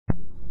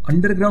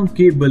Underground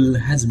cable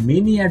has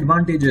many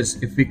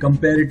advantages if we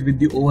compare it with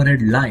the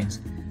overhead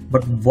lines.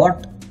 But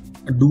what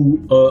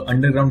do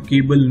underground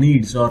cable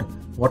needs, or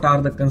what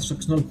are the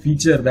constructional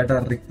features that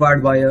are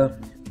required by a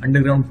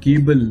underground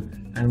cable,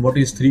 and what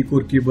is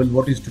 3-core cable,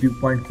 what is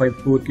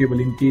 3.5 core cable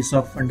in case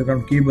of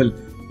underground cable?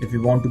 If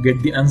you want to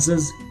get the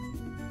answers,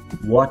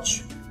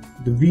 watch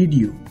the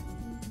video.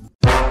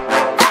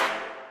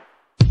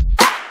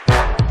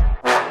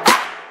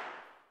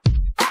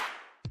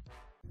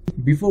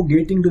 Before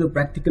getting to the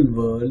practical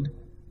world,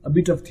 a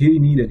bit of theory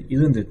needed,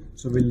 isn't it?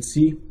 So we'll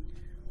see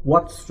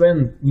what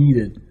strength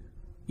needed.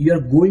 You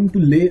are going to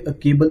lay a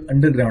cable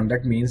underground.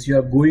 That means you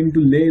are going to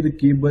lay the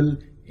cable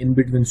in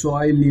between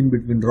soil, in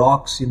between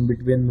rocks, in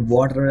between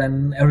water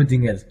and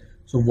everything else.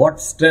 So what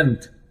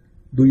strength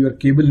do your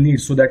cable need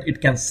so that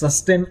it can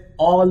sustain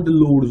all the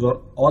loads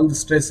or all the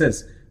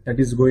stresses that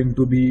is going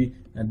to be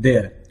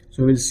there?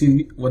 So we'll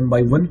see one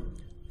by one.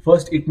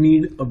 First, it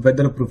needs a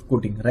weatherproof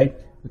coating, right?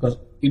 Because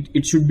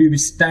it should be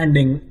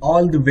withstanding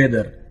all the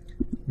weather.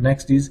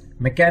 Next is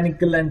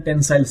mechanical and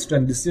tensile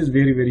strength. This is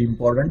very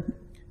important.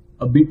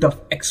 A bit of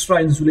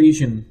extra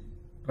insulation,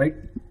 right?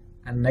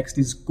 And next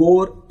is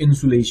core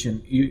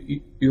insulation.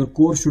 Your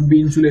core should be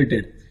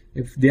insulated.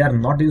 If they are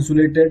not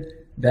insulated,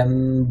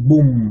 then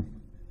boom,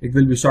 it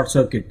will be short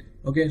circuit.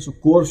 Okay, so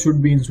core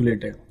should be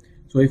insulated.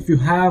 So if you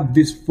have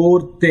these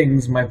 4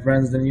 things, my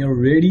friends, then you're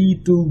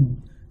ready to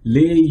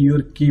lay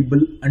your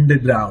cable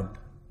underground.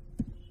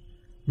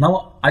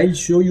 Now I'll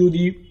show you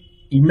the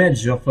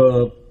image of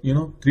a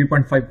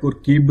 3.5 core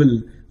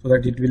cable so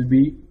that it will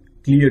be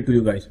clear to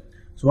you guys.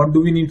 So what do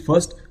we need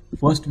first?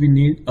 First we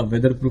need a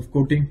weatherproof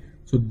coating.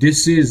 So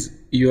this is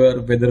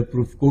your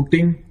weatherproof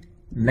coating.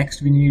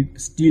 Next we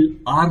need steel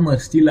armor.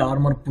 Steel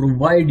armor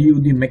provide you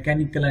the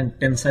mechanical and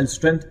tensile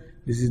strength.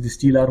 This is the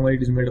steel armor.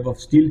 It is made up of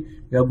steel.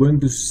 We are going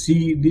to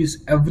see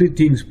this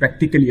everything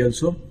practically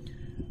also.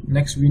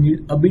 Next we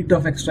need a bit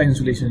of extra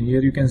insulation.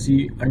 Here you can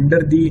see under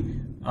the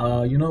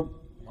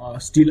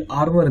steel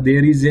armor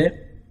there is a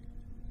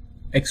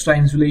extra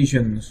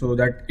insulation so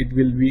that it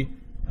will be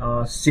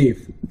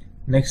safe.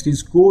 Next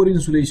is core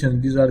insulation.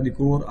 These are the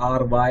core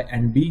R, Y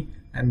and B,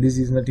 and this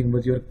is nothing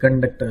but your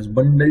conductors,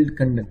 bundled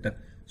conductor.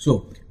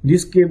 So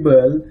this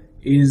cable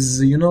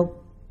is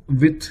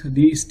with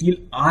the steel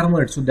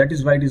armor, so that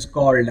is why it is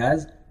called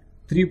as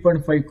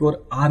 3.5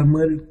 core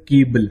armored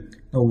cable.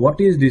 Now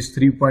what is this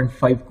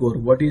 3.5 core?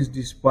 What is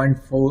this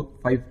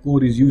 0.45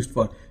 core is used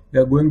for? We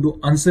are going to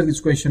answer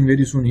this question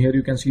very soon. Here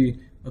you can see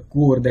a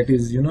core that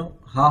is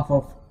half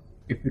of,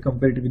 if we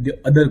compare it with the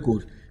other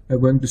cores. We are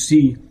going to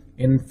see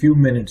in few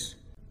minutes.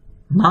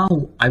 Now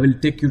I will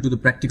take you to the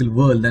practical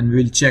world and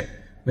we will check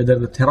whether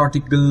the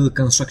theoretical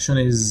construction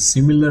is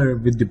similar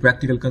with the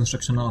practical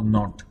construction or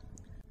not.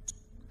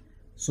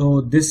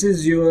 So this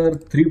is your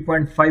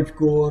 3.5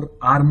 core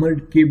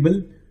armored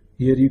cable.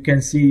 Here you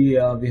can see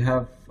we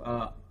have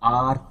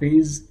R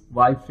phase,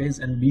 Y phase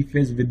and B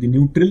phase with the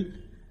neutral.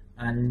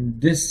 And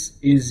this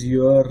is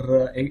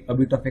your a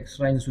bit of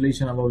extra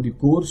insulation above the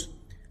cores.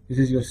 This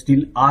is your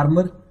steel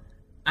armor,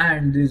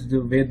 and this is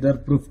the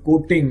weatherproof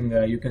coating.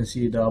 You can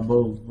see the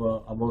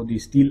above the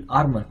steel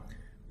armor.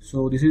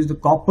 So this is the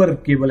copper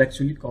cable,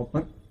 actually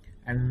copper,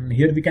 and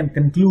here we can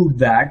conclude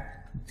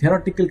that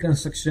theoretical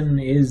construction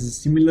is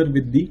similar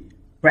with the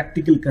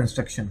practical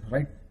construction,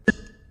 right?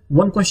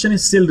 One question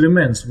is still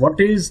remains: what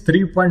is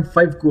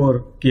 3.5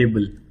 core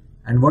cable?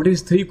 And what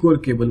is 3-core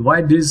cable?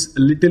 Why this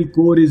little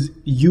core is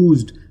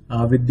used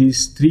with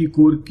these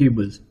 3-core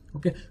cables?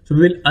 Okay, so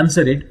we will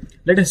answer it.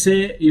 Let us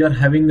say you are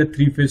having a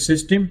 3-phase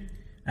system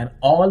and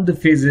all the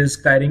phases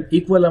carrying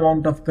equal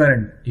amount of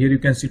current. Here you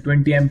can see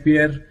 20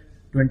 ampere,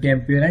 20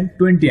 ampere and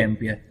 20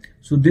 ampere.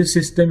 So this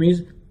system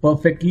is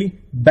perfectly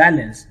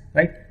balanced,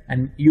 right?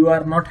 And you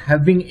are not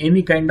having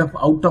any kind of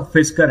out of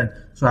phase current.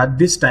 So at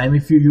this time,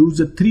 if you use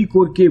a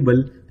 3-core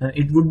cable,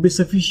 it would be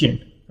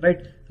sufficient,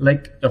 right?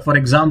 Like for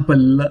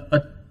example,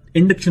 a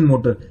induction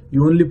motor,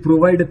 you only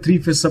provide a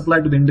 3-phase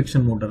supply to the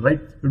induction motor, right?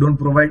 You don't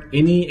provide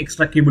any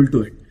extra cable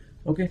to it.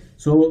 Okay,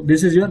 so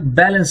this is your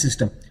balanced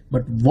system.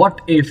 But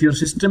what if your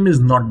system is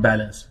not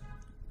balanced?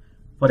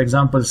 For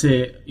example,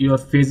 say your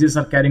phases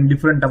are carrying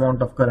different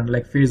amount of current,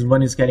 like phase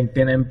 1 is carrying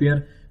 10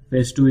 ampere,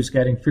 phase 2 is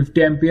carrying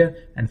 50 ampere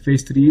and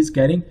phase 3 is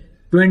carrying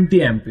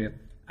 20 ampere.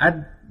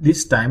 At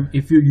this time,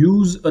 if you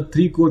use a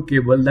 3-core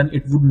cable, then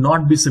it would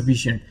not be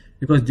sufficient,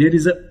 because there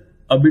is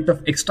a bit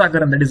of extra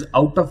current, that is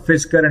out of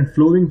phase current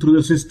flowing through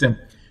the system,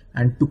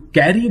 and to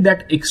carry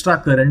that extra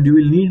current you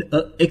will need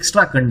an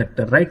extra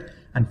conductor, right?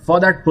 And for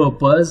that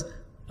purpose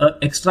an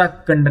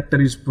extra conductor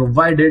is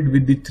provided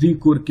with the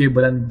 3-core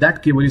cable, and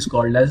that cable is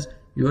called as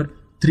your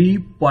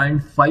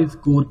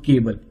 3.5 core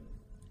cable.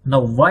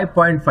 Now why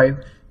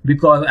 0.5?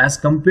 Because as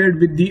compared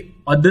with the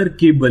other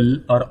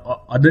cable or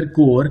other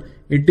core,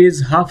 it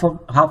is half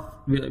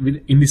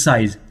in the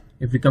size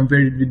if we compare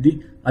it with the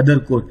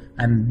other core,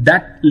 and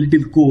that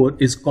little core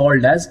is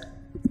called as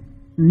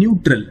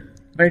neutral,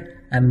 right?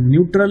 And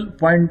neutral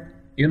point,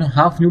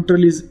 half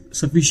neutral is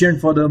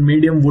sufficient for the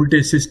medium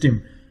voltage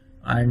system.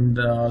 and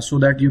so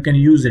that you can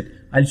use it.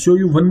 I'll show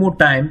you one more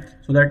time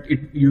so that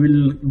you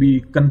will be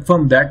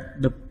confirmed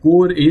that the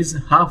core is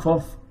half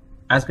of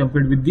as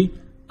compared with the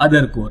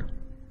other core.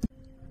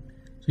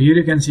 So here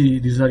you can see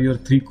these are your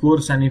 3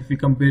 cores, and if we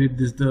compare it,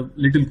 this the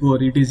little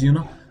core, it is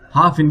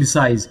half in the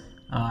size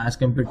as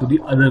compared to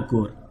the other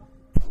core.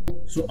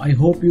 So I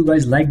hope you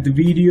guys liked the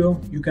video.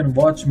 You can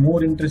watch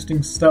more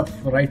interesting stuff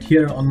right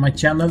here on my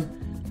channel,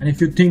 and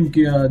if you think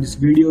this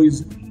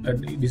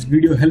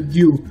video helped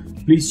you,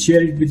 please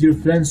share it with your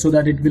friends so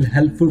that it will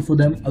helpful for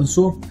them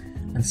also,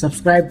 and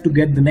subscribe to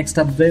get the next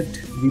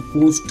update. We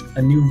post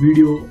a new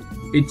video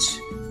each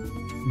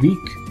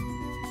week.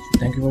 So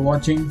thank you for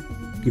watching.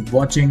 Keep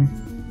watching,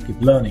 keep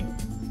learning.